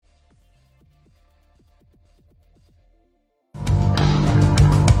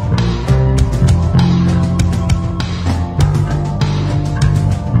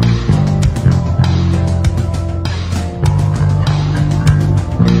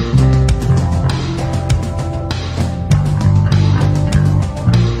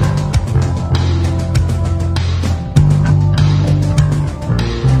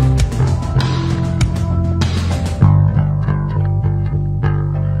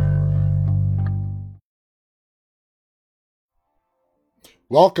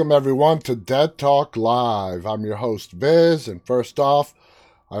Welcome, everyone, to Dead Talk Live. I'm your host, Viz, and first off,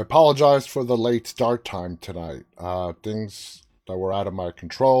 I apologize for the late start time tonight. Things that were out of my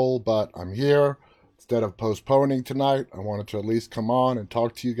control, but I'm here. Instead of postponing tonight, I wanted to at least come on and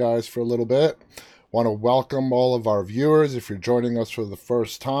talk to you guys for a little bit. Want to welcome all of our viewers. If you're joining us for the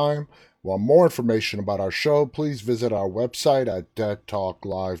first time, want more information about our show, please visit our website at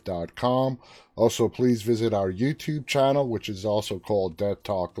deadtalklive.com. Also, please visit our YouTube channel, which is also called Dead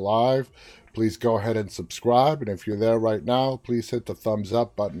Talk Live. Please go ahead and subscribe. And if you're there right now, please hit the thumbs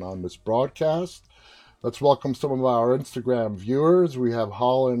up button on this broadcast. Let's welcome some of our Instagram viewers. We have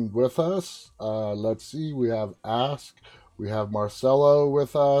Holland with us. Let's see. We have Ask. We have Marcelo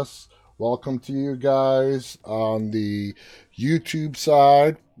with us. Welcome to you guys. On the YouTube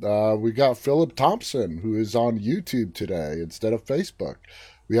side, we got Philip Thompson, who is on YouTube today instead of Facebook.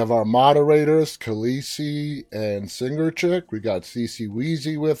 We have our moderators, Khaleesi and Singer Chick. We got Cece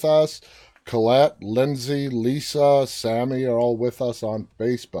Weezy with us. Colette, Lindsay, Lisa, Sammy are all with us on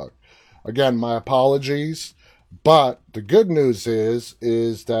Facebook. Again, my apologies. But the good news is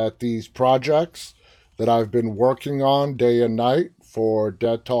that these projects that I've been working on day and night for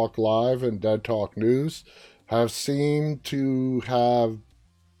Dead Talk Live and Dead Talk News have seemed to have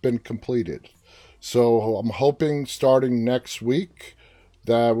been completed. So I'm hoping starting next week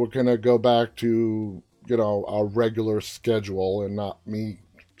that we're going to go back to, our regular schedule and not me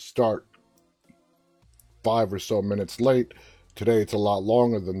start 5 or so minutes late. Today it's a lot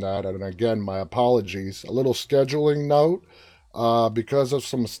longer than that. And again, my apologies. A little scheduling note. Because of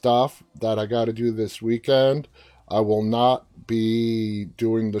some stuff that I got to do this weekend, I will not be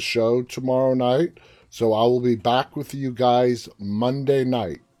doing the show tomorrow night. So I will be back with you guys Monday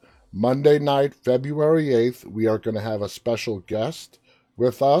night. Monday night, February 8th, we are going to have a special guest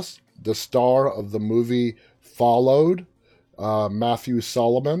with us, the star of the movie Followed, Matthew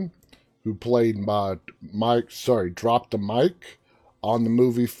Solomon, who played Drop the Mic on the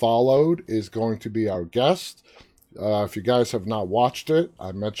movie Followed, is going to be our guest. If you guys have not watched it,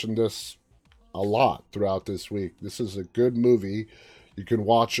 I mentioned this a lot throughout this week. This is a good movie. You can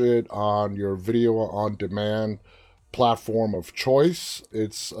watch it on your video on demand platform of choice.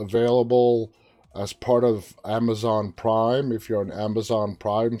 It's available as part of Amazon Prime. If you're an Amazon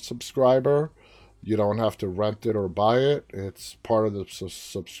Prime subscriber, you don't have to rent it or buy it. It's part of the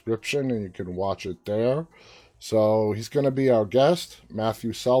subscription and you can watch it there. So he's going to be our guest,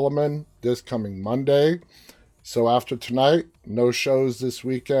 Matthew Solomon, this coming Monday. So after tonight, no shows this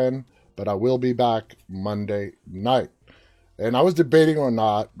weekend, but I will be back Monday night. And I was debating or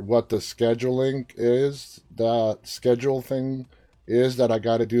not what the scheduling is, the schedule thing is that I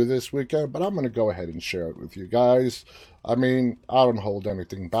got to do this weekend, but I'm going to go ahead and share it with you guys. I mean, I don't hold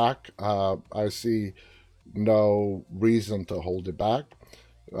anything back. I see no reason to hold it back.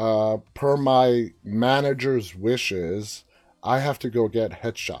 Per my manager's wishes, I have to go get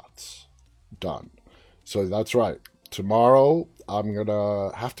headshots done. So that's right. Tomorrow, I'm going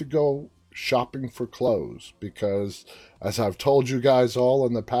to have to go shopping for clothes because, as I've told you guys all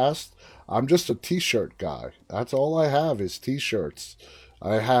in the past, I'm just a t-shirt guy. That's all I have is t-shirts.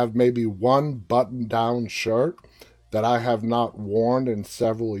 I have maybe one button-down shirt that I have not worn in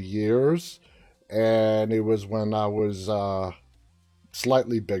several years, and it was when I was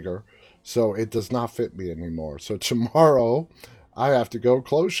slightly bigger, so it does not fit me anymore. So tomorrow, I have to go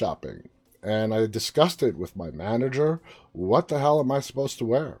clothes shopping. And I discussed it with my manager. What the hell am I supposed to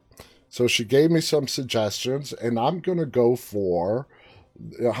wear? So she gave me some suggestions, and I'm going to go for...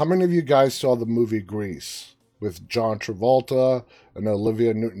 How many of you guys saw the movie Grease with John Travolta and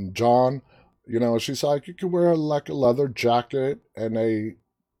Olivia Newton-John? She's like, you can wear like a leather jacket and a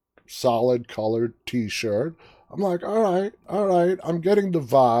solid colored t-shirt. I'm like, all right, I'm getting the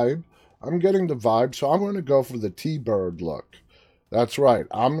vibe. So I'm going to go for the T-Bird look. That's right.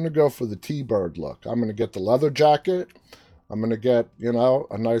 I'm going to go for the T-Bird look. I'm going to get the leather jacket. I'm going to get,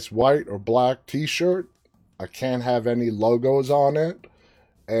 a nice white or black t-shirt. I can't have any logos on it.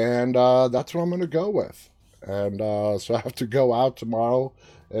 And that's what I'm going to go with. And so I have to go out tomorrow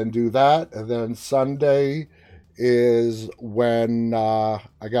and do that. And then Sunday is when I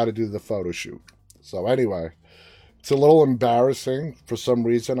got to do the photo shoot. So anyway, it's a little embarrassing. For some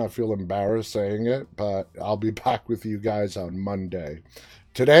reason, I feel embarrassed saying it, but I'll be back with you guys on Monday.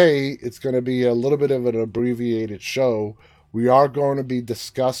 Today, it's going to be a little bit of an abbreviated show. We are going to be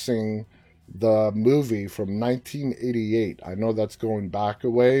discussing the movie from 1988. I know that's going back a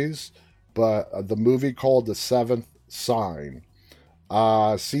ways, but the movie called The Seventh Sign.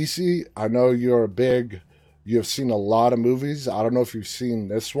 Cece, I know you've seen a lot of movies. I don't know if you've seen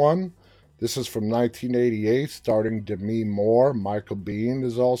this one. This is from 1988, starring Demi Moore. Michael Biehn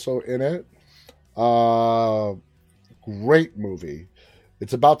is also in it. Uh, Great movie.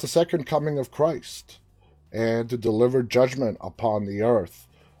 It's about the second coming of Christ and to deliver judgment upon the earth.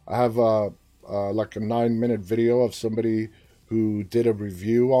 I have like a 9-minute video of somebody who did a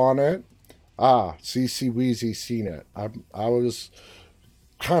review on it. CC Weezy seen it. I was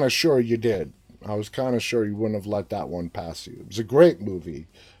kind of sure you did. I was kind of sure you wouldn't have let that one pass you. It was a great movie.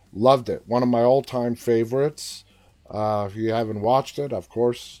 Loved it. One of my all-time favorites. If you haven't watched it, of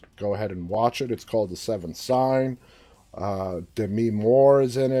course, go ahead and watch it. It's called The Seventh Sign. Demi Moore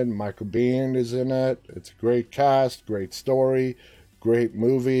is in it. Michael Biehn is in it. It's a great cast, great story, great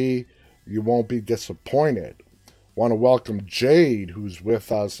movie. You won't be disappointed. Want to welcome Jade, who's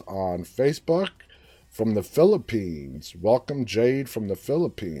with us on Facebook from the Philippines. Welcome, Jade, from the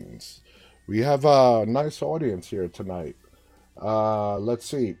Philippines. We have a nice audience here tonight. Let's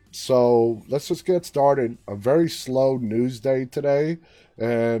see. So let's just get started. A very slow news day today,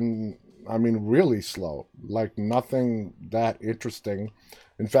 and I mean, really slow, like nothing that interesting.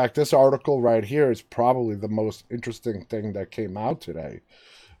 In fact, this article right here is probably the most interesting thing that came out today.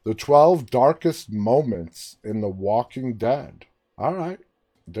 The 12 darkest moments in The Walking Dead. All right.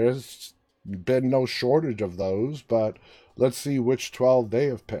 There's been no shortage of those, but let's see which 12 they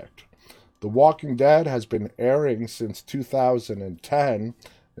have picked. The Walking Dead has been airing since 2010,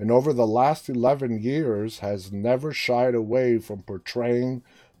 and over the last 11 years has never shied away from portraying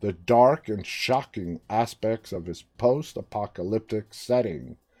the dark and shocking aspects of his post-apocalyptic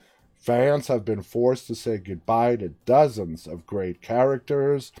setting. Fans have been forced to say goodbye to dozens of great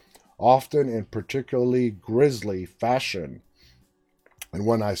characters, often in particularly grisly fashion. And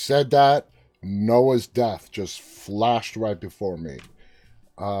when I said that, Noah's death just flashed right before me.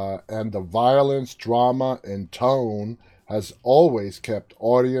 And the violence, drama, and tone has always kept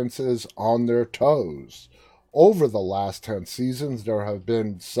audiences on their toes. Over the last 10 seasons, there have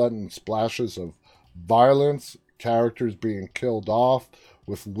been sudden splashes of violence, characters being killed off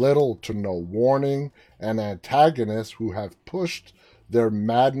with little to no warning, and antagonists who have pushed their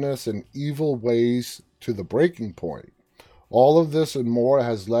madness and evil ways to the breaking point. All of this and more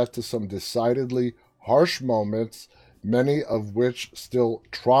has led to some decidedly harsh moments, many of which still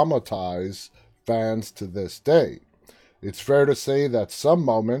traumatize fans to this day. It's fair to say that some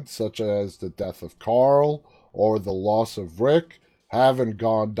moments, such as the death of Carl or the loss of Rick, haven't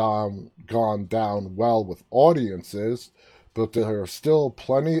gone down well with audiences, but there are still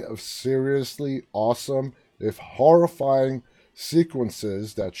plenty of seriously awesome, if horrifying,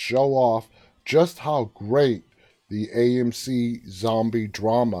 sequences that show off just how great the AMC zombie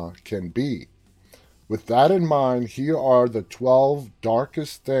drama can be. With that in mind, here are the 12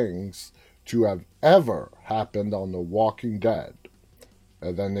 darkest things to have ever happened on The Walking Dead.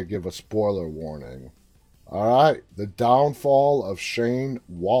 And then they give a spoiler warning. All right, the downfall of Shane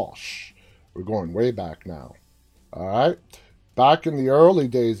Walsh. We're going way back now. All right. Back in the early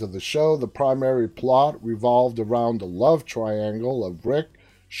days of the show, the primary plot revolved around the love triangle of Rick,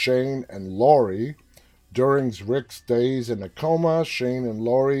 Shane, and Lori. During Rick's days in a coma, Shane and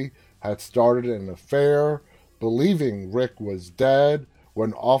Lori had started an affair. Believing Rick was dead,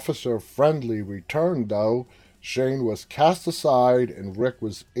 when Officer Friendly returned, though, Shane was cast aside and Rick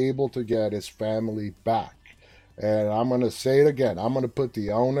was able to get his family back. And I'm going to say it again. I'm going to put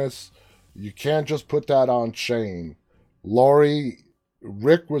the onus. You can't just put that on Shane.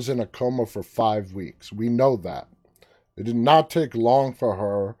 Rick was in a coma for 5 weeks. We know that. It did not take long for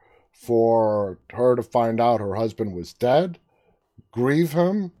her to find out her husband was dead, grieve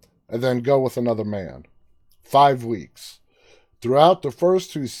him, and then go with another man. 5 weeks. Throughout the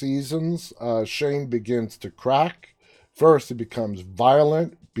first 2 seasons, Shane begins to crack. First, he becomes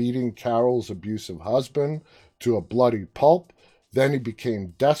violent, beating Carol's abusive husband to a bloody pulp. Then he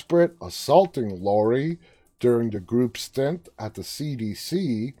became desperate, assaulting Lori during the group's stint at the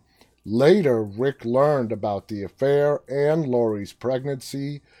CDC. Later, Rick learned about the affair and Lori's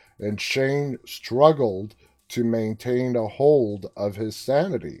pregnancy, and Shane struggled to maintain a hold of his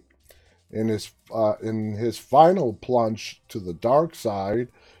sanity. In his final plunge to the dark side,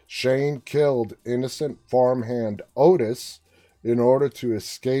 Shane killed innocent farmhand Otis in order to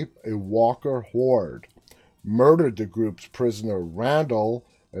escape a Walker horde, murdered the group's prisoner Randall,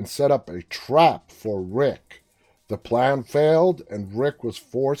 and set up a trap for Rick. The plan failed, and Rick was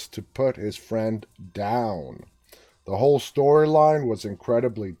forced to put his friend down. The whole storyline was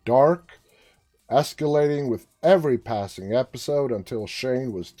incredibly dark, escalating with every passing episode until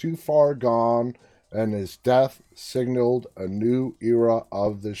Shane was too far gone and his death signaled a new era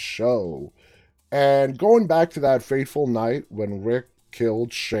of the show. And going back to that fateful night when Rick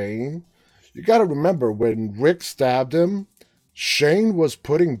killed Shane, You got to remember when Rick stabbed him, Shane was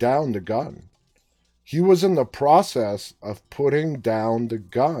putting down the gun. He was in the process of putting down the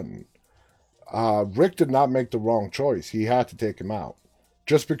gun. Rick did not make the wrong choice. He had to take him out.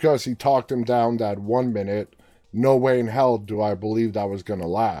 Just because he talked him down that 1 minute, no way in hell do I believe that was going to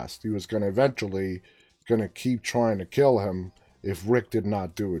last. He was going to eventually going to keep trying to kill him if Rick did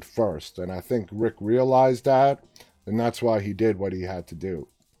not do it first. And I think Rick realized that, and that's why he did what he had to do.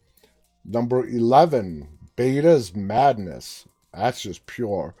 Number 11, Beta's Madness. That's just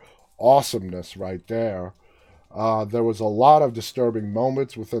pure awesomeness right there. There was a lot of disturbing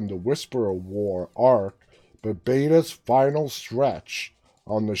moments within the Whisperer War arc, but Beta's final stretch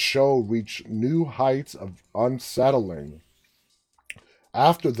on the show reached new heights of unsettling.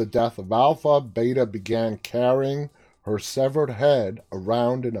 After the death of Alpha, Beta began carrying her severed head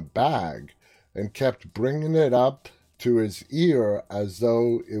around in a bag and kept bringing it up to his ear as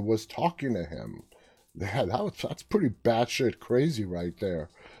though it was talking to him. That's pretty batshit crazy right there.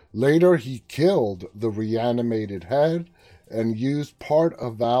 Later, he killed the reanimated head and used part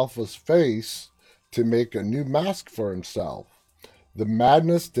of Alpha's face to make a new mask for himself. The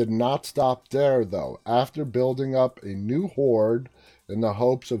madness did not stop there, though. After building up a new horde in the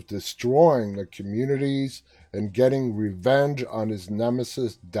hopes of destroying the communities and getting revenge on his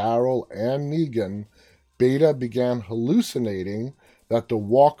nemesis Daryl and Negan, Beta began hallucinating that the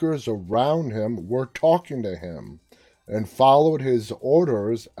walkers around him were talking to him and followed his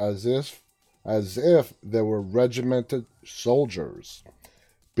orders as if they were regimented soldiers.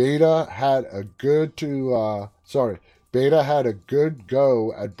 Beta had a good Beta had a good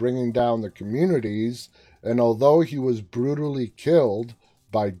go at bringing down the communities, and although he was brutally killed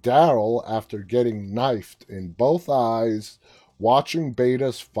by Daryl after getting knifed in both eyes, watching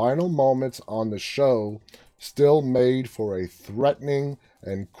Beta's final moments on the show still made for a threatening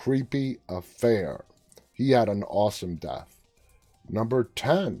and creepy affair. He had an awesome death. Number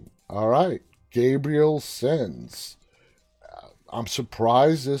 10. All right. Gabriel's Sins. I'm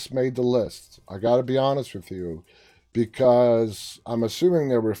surprised this made the list. I got to be honest with you, because I'm assuming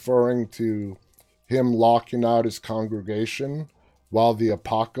they're referring to him locking out his congregation while the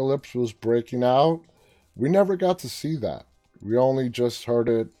apocalypse was breaking out. We never got to see that. We only just heard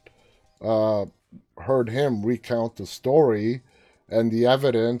him recount the story and the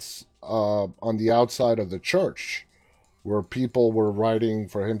evidence on the outside of the church, where people were writing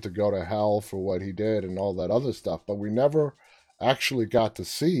for him to go to hell for what he did and all that other stuff. But we never actually got to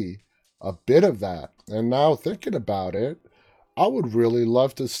see a bit of that. And now thinking about it, I would really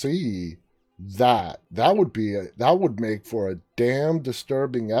love to see that. That would make for a damn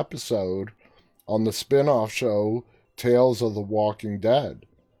disturbing episode on the spin-off show Tales of the Walking Dead.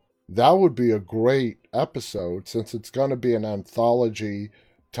 That would be a great episode, since it's going to be an anthology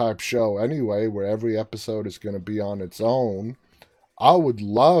type show anyway, where every episode is going to be on its own. I would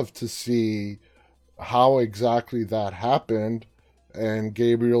love to see how exactly that happened and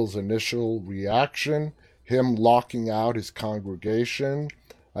Gabriel's initial reaction, him locking out his congregation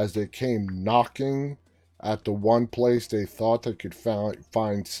as they came knocking at the one place they thought they could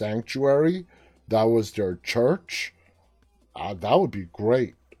find sanctuary. That was their church. That would be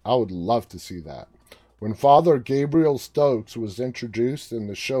great. I would love to see that. When Father Gabriel Stokes was introduced in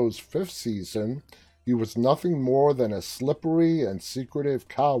the show's 5th season, he was nothing more than a slippery and secretive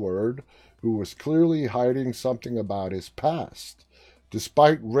coward who was clearly hiding something about his past.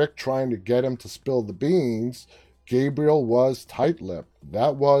 Despite Rick trying to get him to spill the beans, Gabriel was tight-lipped.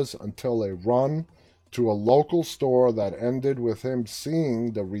 That was until a run to a local store that ended with him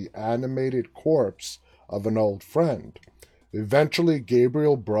seeing the reanimated corpse of an old friend. Eventually,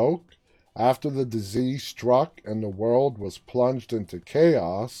 Gabriel broke. After the disease struck and the world was plunged into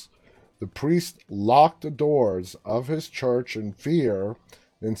chaos, the priest locked the doors of his church in fear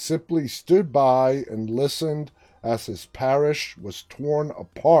and simply stood by and listened as his parish was torn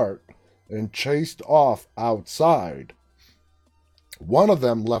apart and chased off outside. One of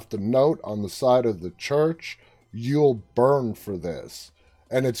them left a note on the side of the church, "You'll burn for this."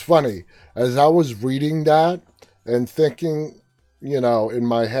 And it's funny, as I was reading that and thinking, in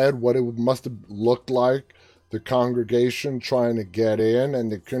my head what it must have looked like, the congregation trying to get in,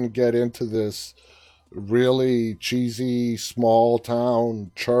 and they couldn't get into this really cheesy small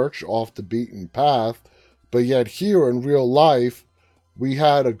town church off the beaten path. But yet here in real life, we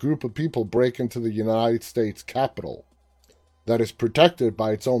had a group of people break into the United States Capitol that is protected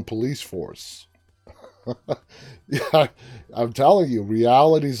by its own police force. Yeah, I'm telling you,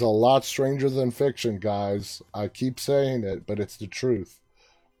 reality's a lot stranger than fiction, guys. I keep saying it, but it's the truth.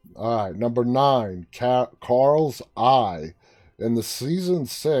 All right, number 9, Carl's Eye. In season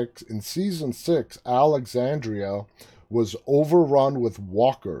six, Alexandria was overrun with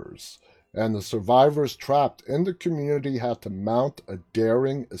walkers, and the survivors trapped in the community had to mount a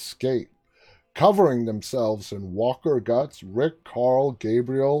daring escape. Covering themselves in walker guts, Rick, Carl,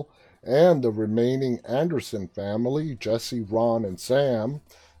 Gabriel, and the remaining Anderson family, Jesse, Ron, and Sam,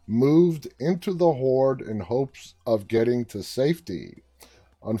 moved into the horde in hopes of getting to safety.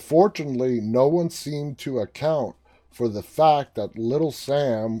 Unfortunately, no one seemed to account for the fact that little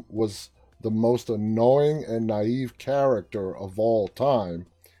Sam was the most annoying and naive character of all time.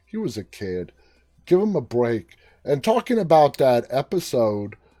 He was a kid. Give him a break. And talking about that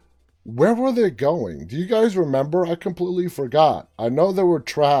episode, where were they going? Do you guys remember? I completely forgot. I know they were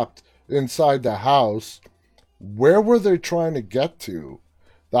trapped inside the house. Where were they trying to get to?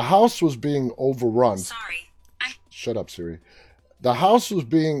 The house was being overrun. Sorry. Shut up, Siri. The house was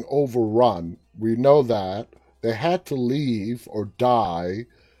being overrun. We know that. They had to leave or die.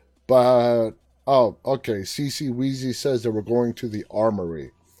 But, oh, okay. Cece Weezy says they were going to the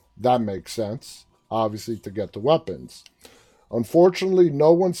armory. That makes sense. Obviously, to get the weapons. Unfortunately,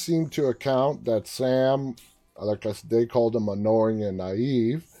 no one seemed to account that Sam, like they called him annoying and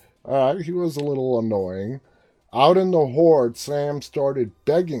naive. He was a little annoying. Out in the horde, Sam started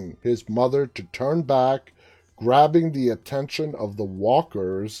begging his mother to turn back, grabbing the attention of the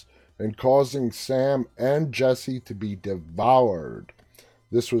walkers and causing Sam and Jesse to be devoured.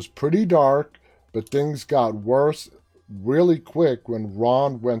 This was pretty dark, but things got worse really quick when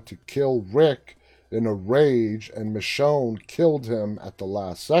Ron went to kill Rick in a rage and Michonne killed him at the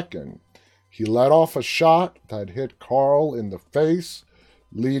last second. He let off a shot that hit Carl in the face,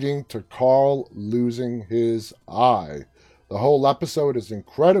 leading to Carl losing his eye. The whole episode is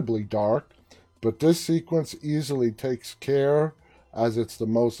incredibly dark, but this sequence easily takes care as it's the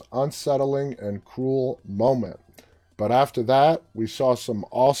most unsettling and cruel moment. But after that, we saw some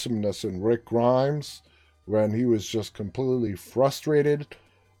awesomeness in Rick Grimes when he was just completely frustrated.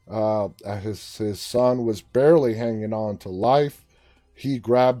 His son was barely hanging on to life. He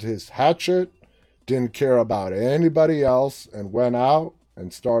grabbed his hatchet, didn't care about anybody else, and went out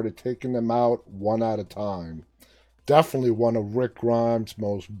and started taking them out one at a time. Definitely one of Rick Grimes'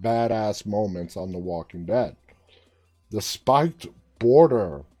 most badass moments on The Walking Dead. The spiked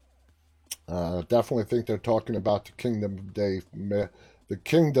border. Definitely think they're talking about the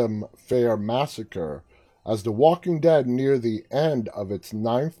Kingdom Fair massacre. As The Walking Dead near the end of its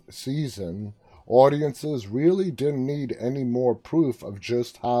 9th season, audiences really didn't need any more proof of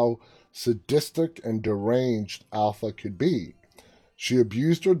just how sadistic and deranged Alpha could be. She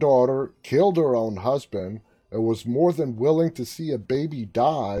abused her daughter, killed her own husband, and was more than willing to see a baby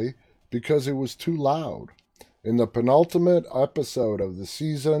die because it was too loud. In the penultimate episode of the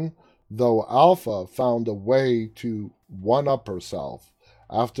season, though, Alpha found a way to one-up herself.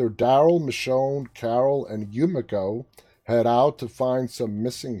 After Daryl, Michonne, Carol, and Yumiko head out to find some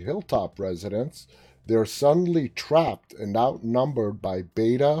missing Hilltop residents, they're suddenly trapped and outnumbered by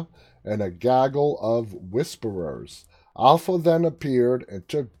Beta and a gaggle of whisperers. Alpha then appeared and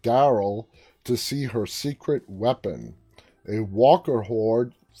took Daryl to see her secret weapon, a walker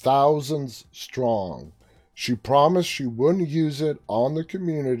horde thousands strong. She promised she wouldn't use it on the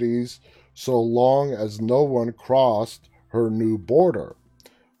communities so long as no one crossed her new border.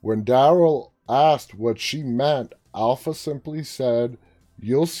 When Daryl asked what she meant, Alpha simply said,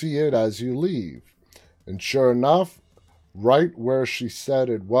 "You'll see it as you leave." And sure enough, right where she said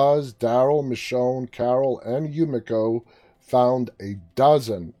it was, Daryl, Michonne, Carol, and Yumiko found a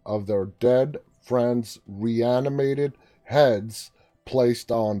dozen of their dead friends' reanimated heads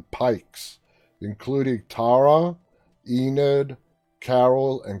placed on pikes, including Tara, Enid,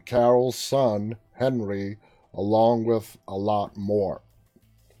 Carol, and Carol's son, Henry, along with a lot more.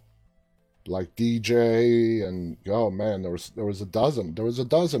 Like DJ and, oh man, there was a dozen. There was a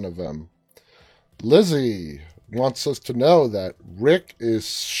dozen of them. Lizzie wants us to know that Rick is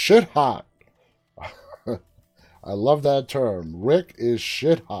shit hot. I love that term. Rick is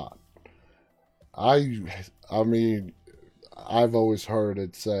shit hot. I mean, I've always heard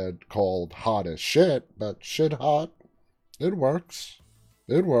it said called hot as shit, but shit hot, it works.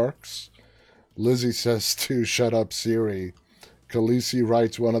 It works. Lizzie says to shut up Siri. Khaleesi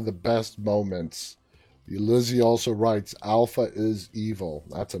writes one of the best moments. Lizzie also writes Alpha is evil.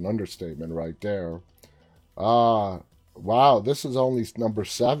 That's an understatement right there. Wow, this is only number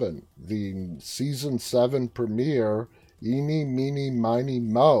 7. The season 7 premiere, Eeny, Meeny, Miny,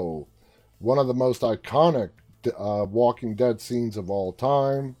 Mo. One of the most iconic Walking Dead scenes of all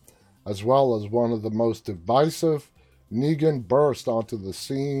time, as well as one of the most divisive. Negan burst onto the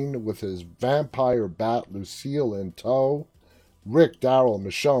scene with his vampire bat Lucille in tow. Rick, Daryl,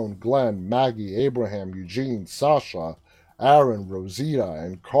 Michonne, Glenn, Maggie, Abraham, Eugene, Sasha, Aaron, Rosita,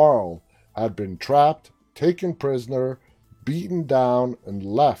 and Carl had been trapped, taken prisoner, beaten down, and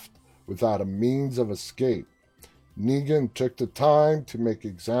left without a means of escape. Negan took the time to make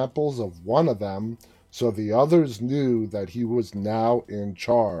examples of one of them so the others knew that he was now in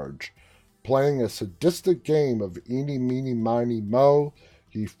charge. Playing a sadistic game of eeny, meeny, miny, mo,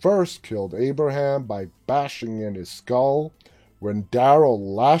 he first killed Abraham by bashing in his skull. When Daryl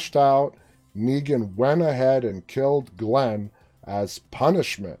lashed out, Negan went ahead and killed Glenn as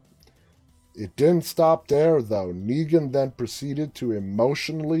punishment. It didn't stop there, though. Negan then proceeded to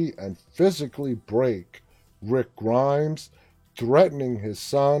emotionally and physically break Rick Grimes, threatening his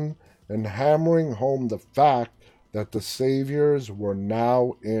son and hammering home the fact that the Saviors were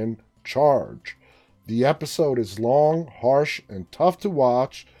now in charge. The episode is long, harsh, and tough to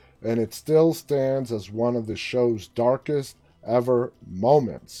watch, and it still stands as one of the show's darkest ever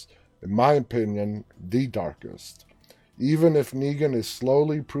moments. In my opinion, the darkest. Even if Negan is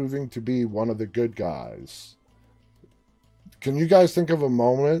slowly proving to be one of the good guys. Can you guys think of a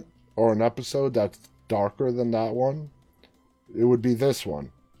moment or an episode that's darker than that one? It would be this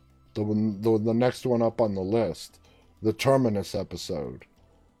one. The next one up on the list. The Terminus episode.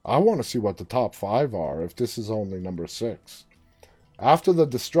 I want to see what the top 5 are if this is only number 6. After the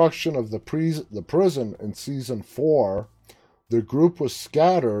destruction of the prison in Season 4, the group was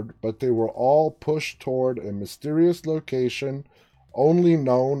scattered, but they were all pushed toward a mysterious location only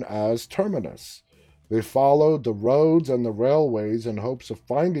known as Terminus. They followed the roads and the railways in hopes of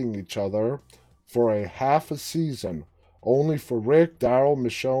finding each other for a half a season, only for Rick, Daryl,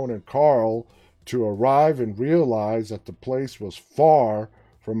 Michonne, and Carl to arrive and realize that the place was far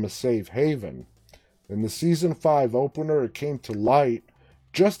from a safe haven. In the Season 5 opener, it came to light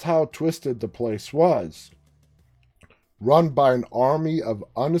just how twisted the place was. Run by an army of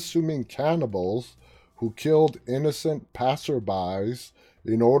unassuming cannibals who killed innocent passerbys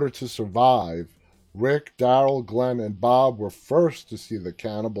in order to survive. Rick, Daryl, Glenn, and Bob were first to see the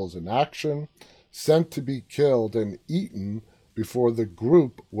cannibals in action, sent to be killed and eaten before the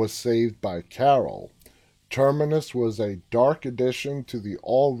group was saved by Carol. Terminus was a dark addition to the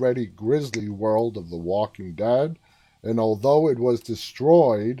already grisly world of The Walking Dead, and although it was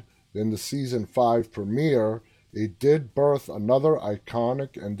destroyed in the Season 5 premiere, it did birth another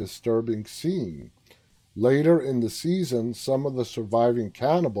iconic and disturbing scene. Later in the season, some of the surviving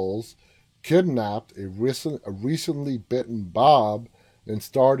cannibals kidnapped a recently bitten Bob and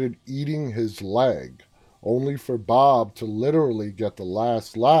started eating his leg, only for Bob to literally get the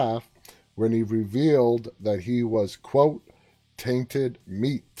last laugh when he revealed that he was, quote, tainted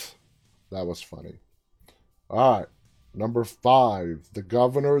meat. That was funny. All right, number 5, the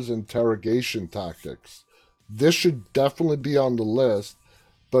governor's interrogation tactics. This should definitely be on the list,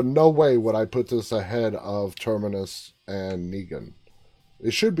 but no way would I put this ahead of Terminus and Negan.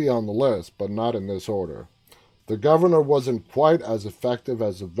 It should be on the list, but not in this order. The governor wasn't quite as effective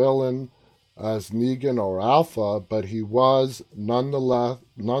as a villain as Negan or Alpha, but he was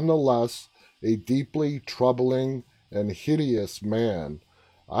nonetheless a deeply troubling and hideous man.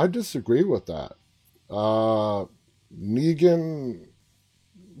 I disagree with that. Negan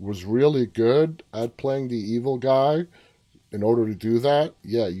was really good at playing the evil guy. In order to do that,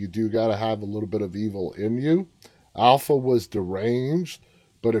 yeah, you do got to have a little bit of evil in you. Alpha was deranged,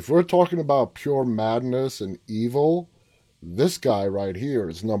 but if we're talking about pure madness and evil, this guy right here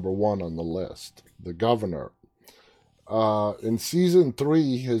is number 1 on the list, the governor. In Season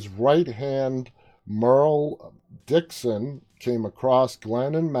 3, his right hand, Merle Dixon, came across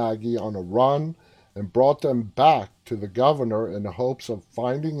Glenn and Maggie on a run and brought them back to the governor in the hopes of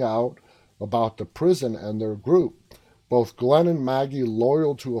finding out about the prison and their group. Both Glenn and Maggie,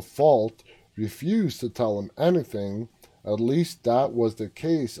 loyal to a fault, refused to tell him anything. At least that was the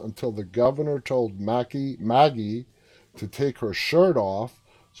case until the governor told Maggie to take her shirt off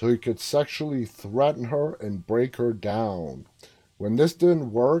so he could sexually threaten her and break her down. When this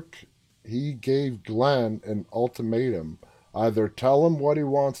didn't work, he gave Glenn an ultimatum. Either tell him what he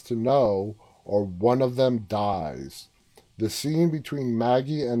wants to know or one of them dies. The scene between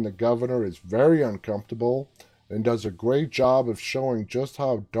Maggie and the governor is very uncomfortable and does a great job of showing just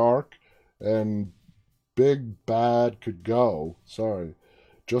how dark and big bad could go.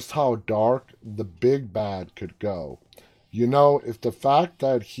 Just how dark the big bad could go. You know, if the fact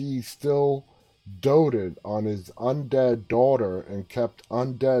that he still doted on his undead daughter and kept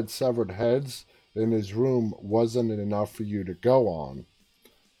undead severed heads in his room wasn't enough for you to go on.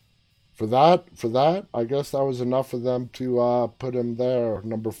 For that, I guess that was enough for them to put him there.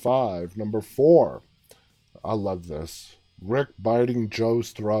 Number 5. Number 4. I love this. Rick biting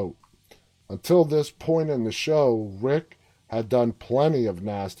Joe's throat. Until this point in the show, Rick had done plenty of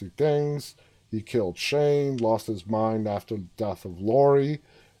nasty things. He killed Shane, lost his mind after the death of Lori,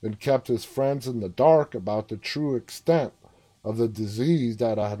 and kept his friends in the dark about the true extent of the disease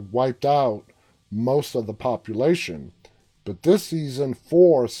that had wiped out most of the population. But this season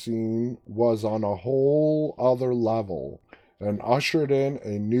 4 scene was on a whole other level and ushered in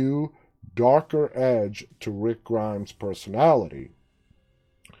a new, darker edge to Rick Grimes' personality.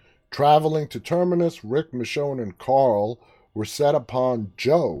 Traveling to Terminus, Rick, Michonne, and Carl were set upon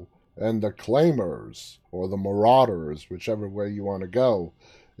Joe and the Claimers, or the Marauders, whichever way you want to go,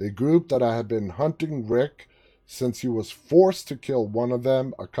 a group that had been hunting Rick since he was forced to kill one of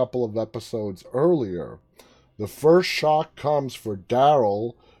them a couple of episodes earlier. The first shock comes for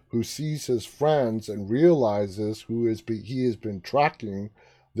Daryl, who sees his friends and realizes who he has been tracking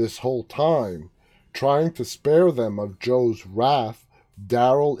this whole time. Trying to spare them of Joe's wrath,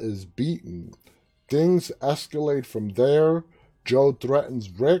 Daryl is beaten. Things escalate from there. Joe threatens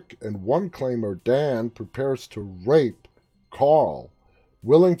Rick, and one claimer, Dan, prepares to rape Carl.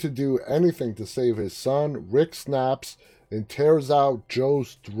 Willing to do anything to save his son, Rick snaps and tears out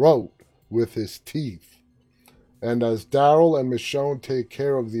Joe's throat with his teeth. And as Daryl and Michonne take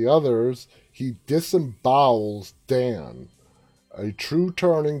care of the others, he disembowels Dan. A true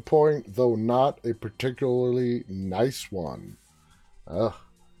turning point, though not a particularly nice one. I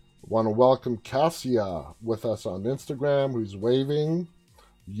want to welcome Cassia with us on Instagram, who's waving.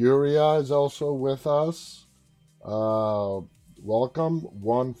 Yuria is also with us. Welcome.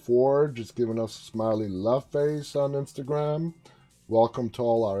 One Ford just giving us a smiley love face on Instagram. Welcome to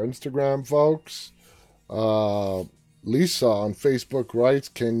all our Instagram folks. Lisa on Facebook writes,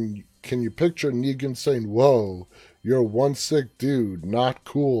 Can you picture Negan saying, "Whoa, you're one sick dude, not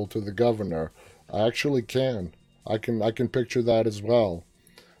cool," to the governor? I actually can. I can picture that as well.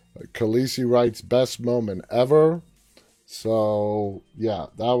 Khaleesi writes, best moment ever. So, yeah,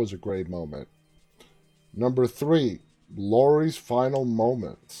 that was a great moment. Number 3, Lori's final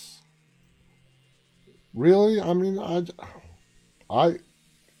moments. Really? I mean,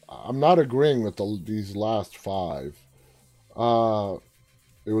 I'm not agreeing with these last 5.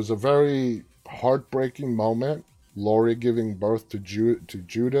 It was a very heartbreaking moment. Lori giving birth to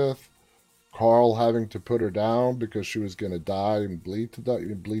Judith. Carl having to put her down because she was going to die and bleed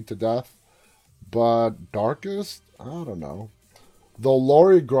to death. But darkest? I don't know. Though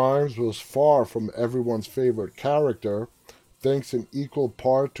Lori Grimes was far from everyone's favorite character, thanks in equal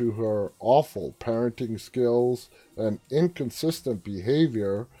part to her awful parenting skills and inconsistent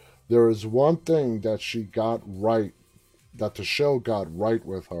behavior, there is one thing that she got right, that the show got right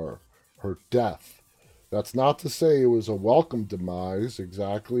with her death. That's not to say it was a welcome demise,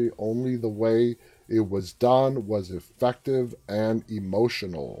 exactly, only the way it was done was effective and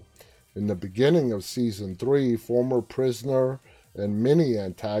emotional. In the beginning of Season 3, former prisoner and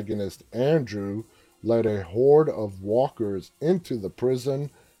mini-antagonist Andrew led a horde of walkers into the prison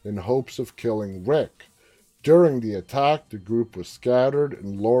in hopes of killing Rick. During the attack, the group was scattered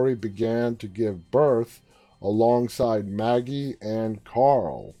and Lori began to give birth alongside Maggie and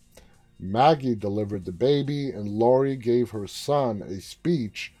Carl. Maggie delivered the baby, and Lori gave her son a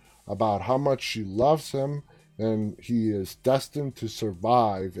speech about how much she loves him and he is destined to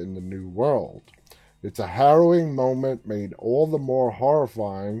survive in the new world. It's a harrowing moment made all the more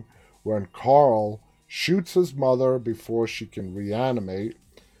horrifying when Carl shoots his mother before she can reanimate,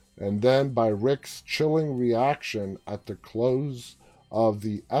 and then by Rick's chilling reaction at the close of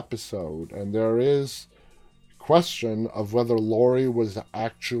the episode. And there is question of whether Lori was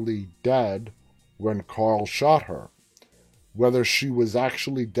actually dead when Carl shot her. Whether she was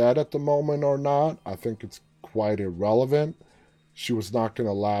actually dead at the moment or not, I think it's quite irrelevant. She was not going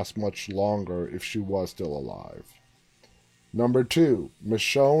to last much longer if she was still alive. Number 2,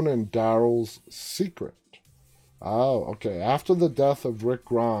 Michonne and Daryl's secret. Oh, okay. After the death of Rick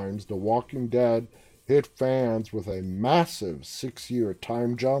Grimes, The Walking Dead hit fans with a massive 6-year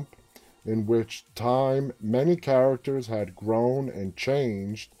time jump in which time many characters had grown and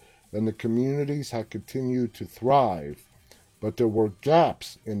changed and the communities had continued to thrive. But there were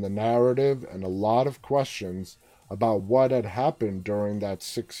gaps in the narrative and a lot of questions about what had happened during that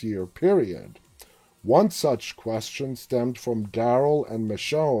 6-year period. One such question stemmed from Daryl and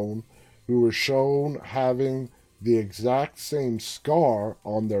Michonne, who were shown having the exact same scar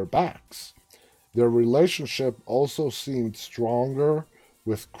on their backs. Their relationship also seemed stronger,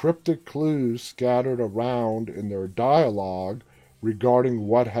 with cryptic clues scattered around in their dialogue regarding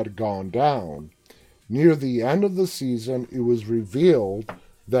what had gone down. Near the end of the season, it was revealed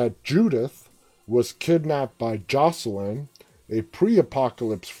that Judith was kidnapped by Jocelyn, a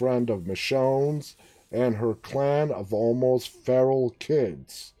pre-apocalypse friend of Michonne's and her clan of almost feral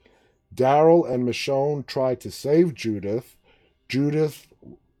kids. Daryl and Michonne try to save Judith. They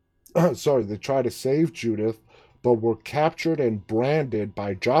try to save Judith, but were captured and branded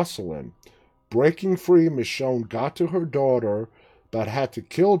by Jocelyn. Breaking free, Michonne got to her daughter, but had to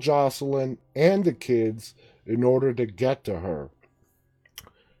kill Jocelyn and the kids in order to get to her.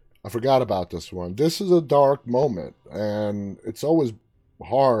 I forgot about this one. This is a dark moment, and it's always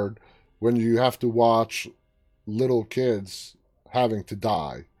hard when you have to watch little kids having to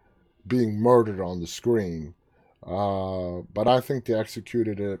die, being murdered on the screen. But I think they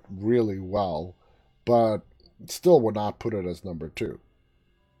executed it really well, but still would not put it as number 2.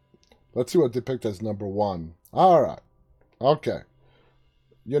 Let's see what they picked as number 1. All right. Okay.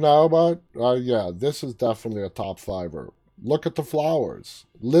 You know what? Yeah, this is definitely a top fiver. Look at the flowers.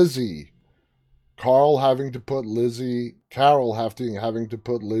 Lizzie. Carol having to put Lizzie, Carol having to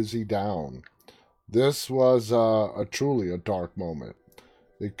put Lizzie down. This was truly a dark moment.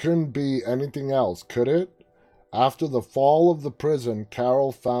 It couldn't be anything else, could it? After the fall of the prison,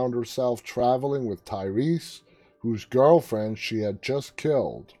 Carol found herself traveling with Tyrese, whose girlfriend she had just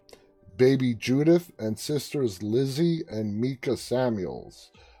killed, baby Judith, and sisters Lizzie and Mika Samuels.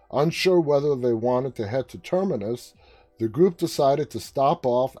 Unsure whether they wanted to head to Terminus, the group decided to stop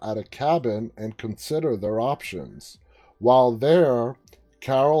off at a cabin and consider their options. While there,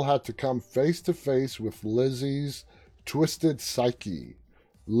 Carol had to come face to face with Lizzie's twisted psyche.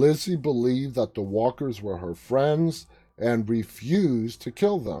 Lizzie believed that the walkers were her friends and refused to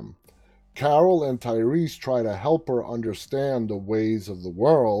kill them. Carol and Tyrese try to help her understand the ways of the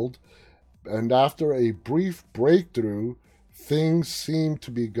world, and after a brief breakthrough, things seem to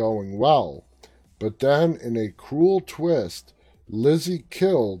be going well. But then, in a cruel twist, Lizzie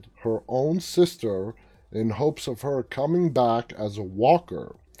killed her own sister in hopes of her coming back as a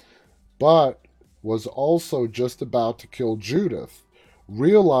walker, but was also just about to kill Judith.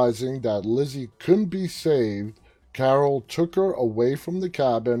 Realizing that Lizzie couldn't be saved, Carol took her away from the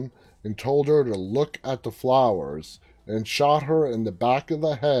cabin and told her to look at the flowers, and shot her in the back of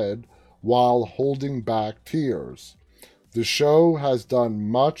the head while holding back tears. The show has done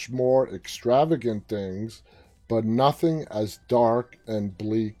much more extravagant things, but nothing as dark and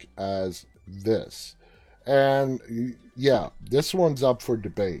bleak as this. And yeah, this one's up for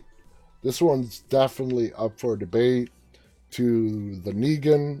debate. This one's definitely up for debate. To the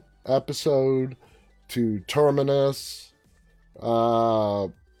Negan episode, to Terminus. Yeah,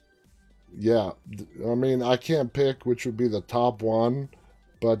 I mean, I can't pick which would be the top one,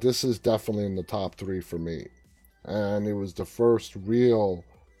 but this is definitely in the top 3 for me. And it was the first real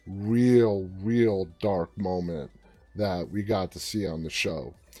dark moment that we got to see on the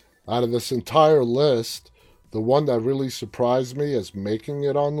show. Out of this entire list, the one that really surprised me as making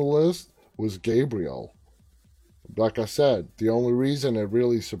it on the list was Gabriel. Like I said, the only reason it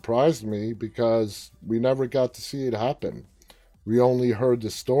really surprised me because we never got to see it happen. We only heard the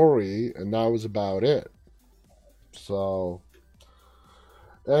story, and that was about it. So,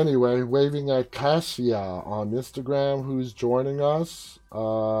 anyway, waving at Cassia on Instagram, who's joining us.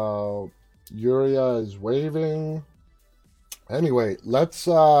 Yuria is waving. Anyway, let's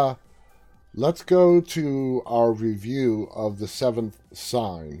go to our review of The Seventh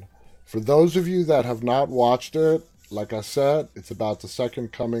Sign. For those of you that have not watched it, like I said, it's about the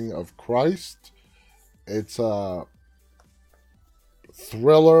second coming of Christ. It's a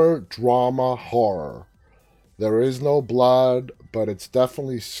thriller, drama, horror. There is no blood, but it's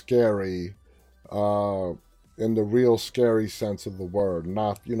definitely scary in the real scary sense of the word.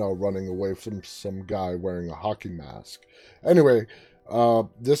 Not, running away from some guy wearing a hockey mask. Anyway,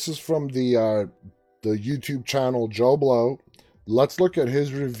 this is from the YouTube channel Joe Blow. Let's look at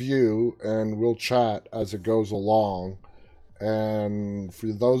his review, and we'll chat as it goes along. And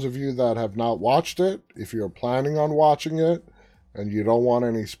for those of you that have not watched it, if you're planning on watching it and you don't want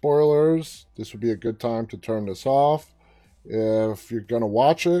any spoilers, this would be a good time to turn this off. If you're going to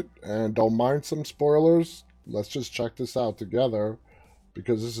watch it and don't mind some spoilers, let's just check this out together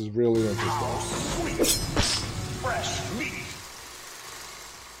because this is really interesting. Sweet, fresh meat.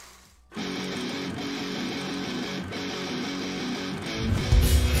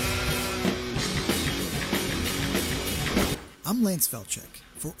 I'm Lance Velchek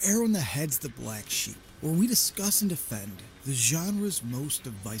for Arrow in the Head's The Black Sheep, where we discuss and defend the genre's most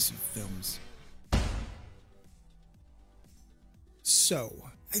divisive films.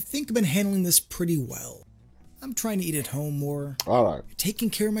 So, I think I've been handling this pretty well. I'm trying to eat at home more. All right. Taking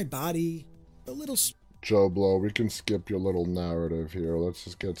care of my body. A little... Joe Blow, we can skip your little narrative here. Let's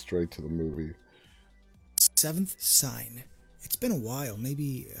just get straight to the movie. Seventh Sign It's been a while,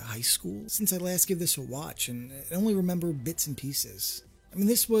 maybe high school, since I last gave this a watch, and I only remember bits and pieces. I mean,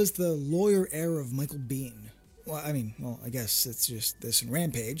 this was the lawyer era of Michael Biehn. I guess it's just this and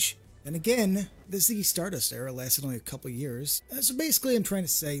Rampage. And again, the Ziggy Stardust era lasted only a couple years. So basically, I'm trying to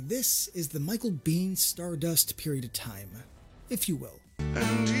say this is the Michael Biehn Stardust period of time, if you will.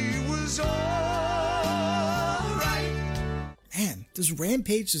 And he was alright. Man, does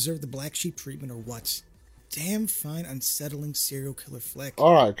Rampage deserve the black sheep treatment or what? Damn fine, unsettling serial killer flick.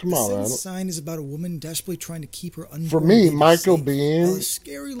 All right, come on, The man. Sign is about a woman desperately trying to keep her unborn For me, baby Michael safe. Biehn,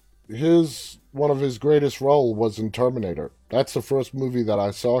 Scary. one of his greatest role was in Terminator. That's the first movie that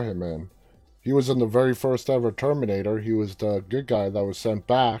I saw him in. He was in the very first ever Terminator. He was the good guy that was sent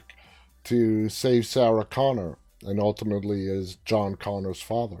back to save Sarah Connor, and ultimately is John Connor's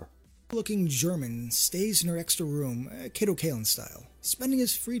father. Looking German stays in her extra room, Kato Kaelin style, spending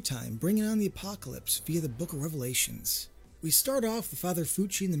his free time bringing on the apocalypse via the Book of Revelations. We start off with Father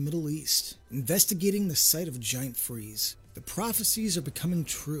Fucci in the Middle East, investigating the site of a giant freeze. The prophecies are becoming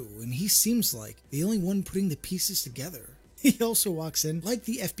true, and he seems like the only one putting the pieces together. He also walks in like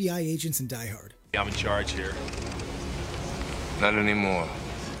the FBI agents in Die Hard. I'm in charge here. Not anymore.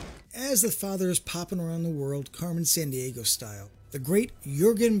 As the father is popping around the world, Carmen Sandiego style, the great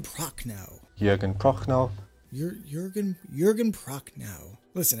Jürgen Prochnow. Jürgen Prochnow. Jürgen Prochnow.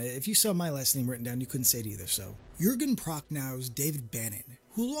 Listen, if you saw my last name written down, you couldn't say it either, so. Jürgen Prochnow's David Bannon,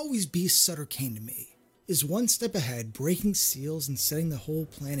 who will always be Sutter Kane to me, is one step ahead, breaking seals and setting the whole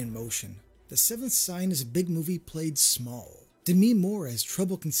plan in motion. The Seventh Sign is a big movie played small. Demi Moore has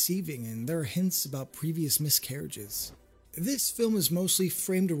trouble conceiving, and there are hints about previous miscarriages. This film is mostly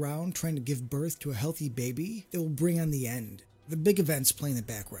framed around trying to give birth to a healthy baby that will bring on the end. The big events play in the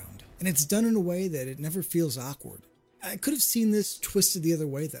background, and it's done in a way that it never feels awkward. I could have seen this twisted the other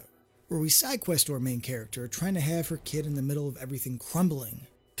way though, where we sidequest our main character trying to have her kid in the middle of everything crumbling.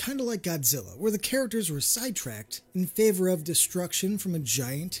 Kinda like Godzilla, where the characters were sidetracked in favor of destruction from a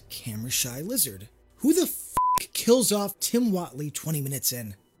giant, camera-shy lizard. Who the f*** kills off Tim Whatley 20 minutes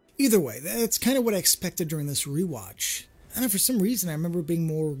in? Either way, that's kind of what I expected during this rewatch. And for some reason I remember it being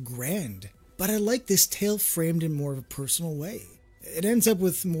more grand. But I like this tale framed in more of a personal way. It ends up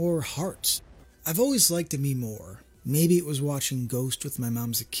with more heart. I've always liked Demi Moore. Maybe it was watching Ghost with my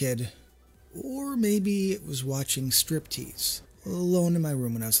mom as a kid. Or maybe it was watching Striptease, alone in my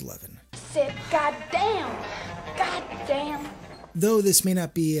room when I was 11. Said, goddamn. Though this may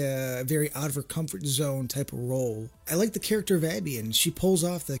not be a very out of her comfort zone type of role, I like the character of Abby and she pulls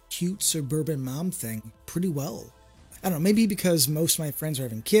off the cute suburban mom thing pretty well. I don't know, maybe because most of my friends are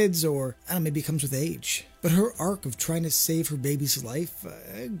having kids, or I don't know, maybe it comes with age. But her arc of trying to save her baby's life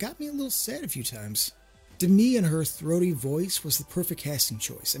got me a little sad a few times. Demi and her throaty voice was the perfect casting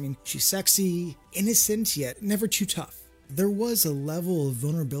choice. I mean, she's sexy, innocent, yet never too tough. There was a level of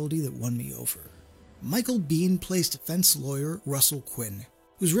vulnerability that won me over. Michael Biehn plays defense lawyer Russell Quinn,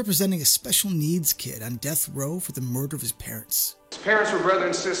 who's representing a special needs kid on death row for the murder of his parents. His parents were brother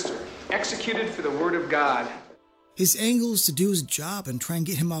and sister, executed for the word of God. His angle is to do his job and try and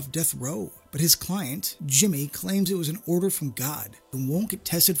get him off death row, but his client, Jimmy, claims it was an order from God and won't get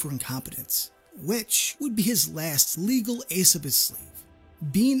tested for incompetence, which would be his last legal ace up his sleeve.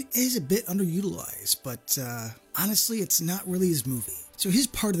 Biehn is a bit underutilized, but honestly, it's not really his movie. So his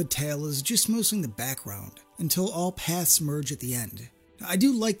part of the tale is just mostly in the background, until all paths merge at the end. I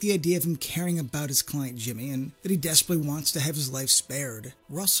do like the idea of him caring about his client Jimmy, and that he desperately wants to have his life spared.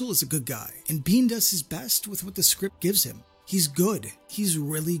 Russell is a good guy, and Biehn does his best with what the script gives him. He's good. He's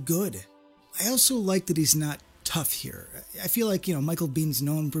really good. I also like that he's not tough here. I feel like, Michael Biehn's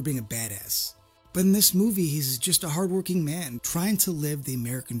known for being a badass. But in this movie, he's just a hardworking man trying to live the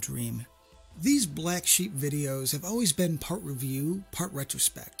American dream. These Black Sheep videos have always been part review, part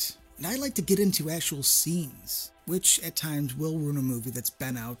retrospect. And I like to get into actual scenes, which at times will ruin a movie that's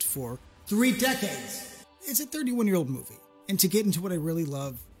been out for 3 decades. It's a 31-year-old movie. And to get into what I really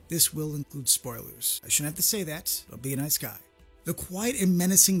love, this will include spoilers. I shouldn't have to say that, I'll be a nice guy. The quiet and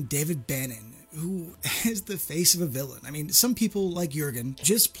menacing David Bannon, who has the face of a villain. I mean, some people, like Jürgen,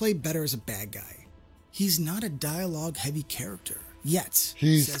 just play better as a bad guy. He's not a dialogue-heavy character, yet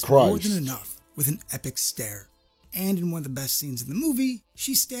He's says Christ. more than enough with an epic stare. And in one of the best scenes in the movie,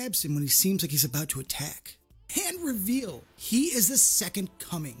 she stabs him when he seems like he's about to attack. And reveal, he is the second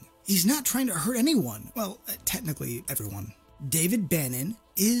coming. He's not trying to hurt anyone. Well, technically everyone. David Bannon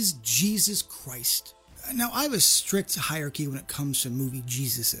is Jesus Christ. Now, I have a strict hierarchy when it comes to movie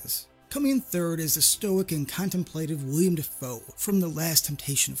Jesuses. Coming in third is the stoic and contemplative William Dafoe from The Last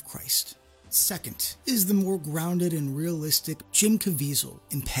Temptation of Christ. Second is the more grounded and realistic Jim Caviezel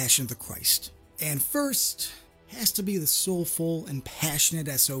in Passion of the Christ. And first, has to be the soulful and passionate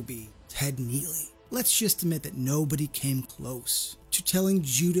SOB, Ted Neely. Let's just admit that nobody came close to telling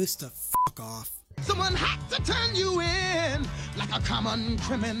Judas to fuck off. Someone had to turn you in like a common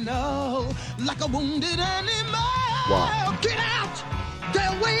criminal, like a wounded animal. Wow. Get out!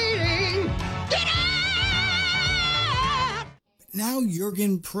 They're waiting! Get out! Now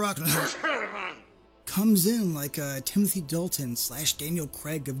Jurgen Prochnow comes in like a Timothy Dalton / Daniel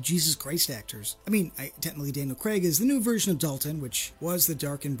Craig of Jesus Christ actors. I mean, technically Daniel Craig is the new version of Dalton, which was the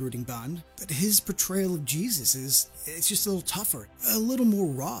dark and brooding Bond, but his portrayal of Jesus it's just a little tougher, a little more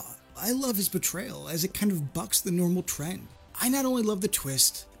raw. I love his portrayal as it kind of bucks the normal trend. I not only love the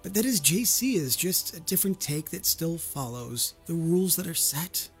twist, but that his JC is just a different take that still follows the rules that are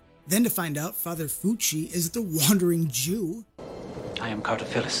set. Then to find out Father Fucci is the wandering Jew. I am Carter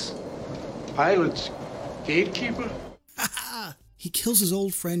Phyllis. Pilate's gatekeeper? He kills his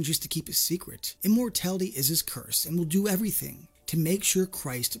old friend just to keep his secret. Immortality is his curse and will do everything to make sure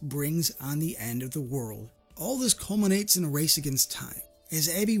Christ brings on the end of the world. All this culminates in a race against time, as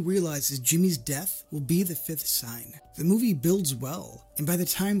Abby realizes Jimmy's death will be the fifth sign. The movie builds well, and by the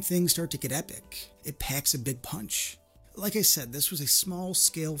time things start to get epic, it packs a big punch. Like I said, this was a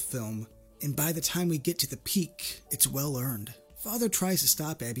small-scale film, and by the time we get to the peak, it's well earned. Father tries to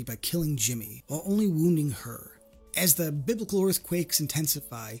stop Abby by killing Jimmy, while only wounding her. As the biblical earthquakes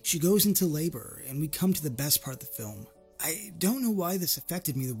intensify, she goes into labor, and we come to the best part of the film. I don't know why this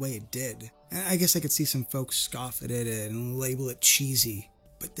affected me the way it did. I guess I could see some folks scoff at it and label it cheesy,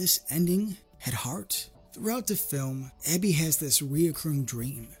 but this ending had heart. Throughout the film, Abby has this reoccurring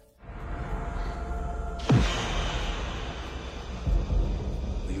dream.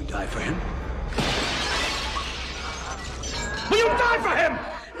 Will you die for him? Will you die for him?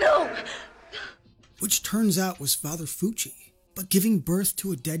 No! Which turns out was Father Fucci, but giving birth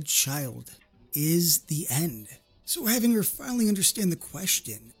to a dead child is the end. So having her finally understand the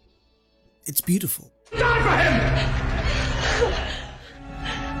question, it's beautiful. Die for him!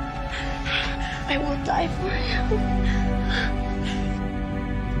 I will die for him.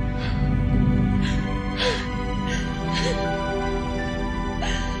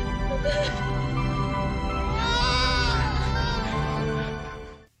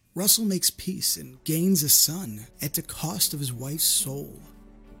 Russell makes peace and gains a son at the cost of his wife's soul.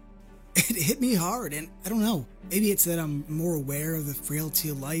 It hit me hard, and I don't know, maybe it's that I'm more aware of the frailty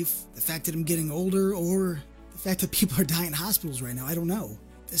of life, the fact that I'm getting older, or the fact that people are dying in hospitals right now, I don't know.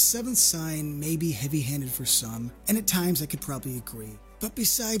 The seventh sign may be heavy-handed for some, and at times I could probably agree. But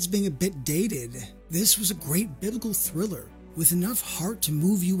besides being a bit dated, this was a great biblical thriller with enough heart to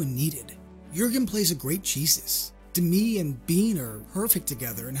move you when needed. Jurgen plays a great Jesus. Demi and Bean are perfect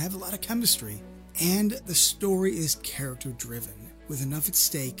together and have a lot of chemistry. And the story is character-driven, with enough at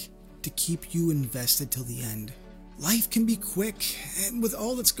stake to keep you invested till the end. Life can be quick, and with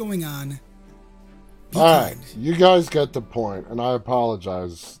all that's going on, be Alright, kind. you guys get the point, and I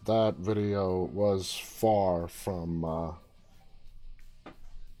apologize. That video was far from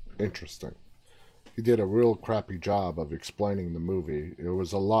interesting. He did a real crappy job of explaining the movie. It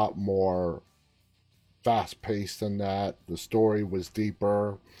was a lot more fast-paced than that. The story was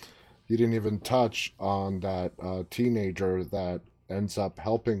deeper. He didn't even touch on that teenager that ends up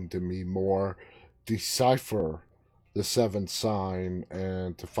helping Demi Moore decipher the seventh sign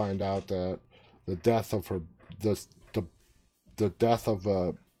and to find out that the death of her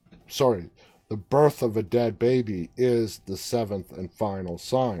the birth of a dead baby is the seventh and final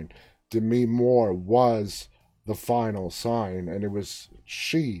sign. Demi Moore was the final sign, and it was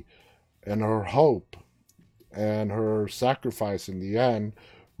she and her hope and her sacrifice in the end,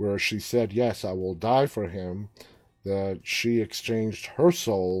 where she said, yes, I will die for him, that she exchanged her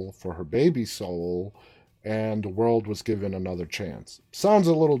soul for her baby's soul, and the world was given another chance. Sounds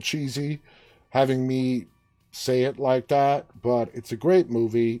a little cheesy, having me say it like that, but it's a great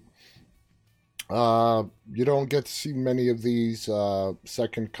movie. You don't get to see many of these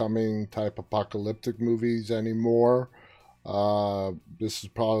second coming type apocalyptic movies anymore. This is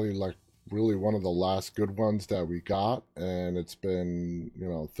probably like really one of the last good ones that we got, and it's been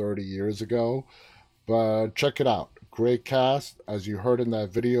 30 years ago, but check it out. Great cast. As you heard in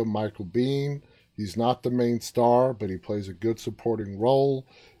that video, Michael Biehn, he's not the main star, but he plays a good supporting role.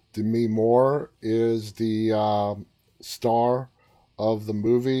 Demi Moore is the star of the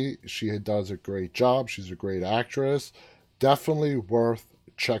movie. She does a great job. She's a great actress. Definitely worth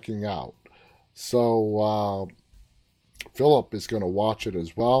checking out. So Philip is going to watch it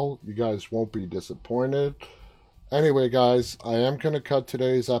as well. You guys won't be disappointed. Anyway, guys, I am going to cut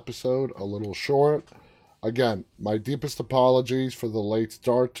today's episode a little short. Again, my deepest apologies for the late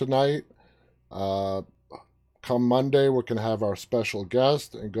start tonight. come Monday, we can have our special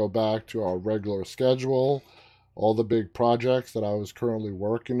guest and go back to our regular schedule. All the big projects that I was currently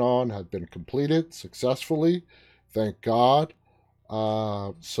working on have been completed successfully. Thank God.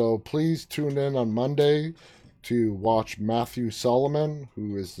 So please tune in on Monday to watch Matthew Solomon,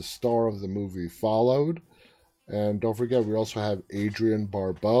 who is the star of the movie Followed. And don't forget, we also have Adrienne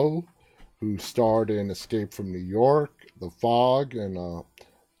Barbeau, who starred in Escape from New York, The Fog, and a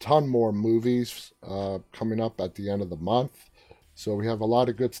ton more movies coming up at the end of the month. So we have a lot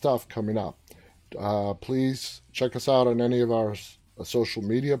of good stuff coming up. Please check us out on any of our social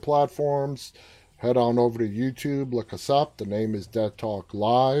media platforms. Head on over to YouTube, look us up. The name is Dead Talk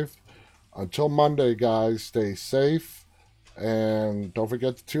Live. Until Monday, guys, stay safe. And don't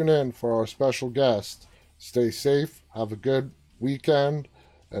forget to tune in for our special guest. Stay safe, have a good weekend,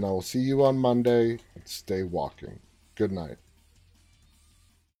 and I will see you on Monday. Stay walking. Good night.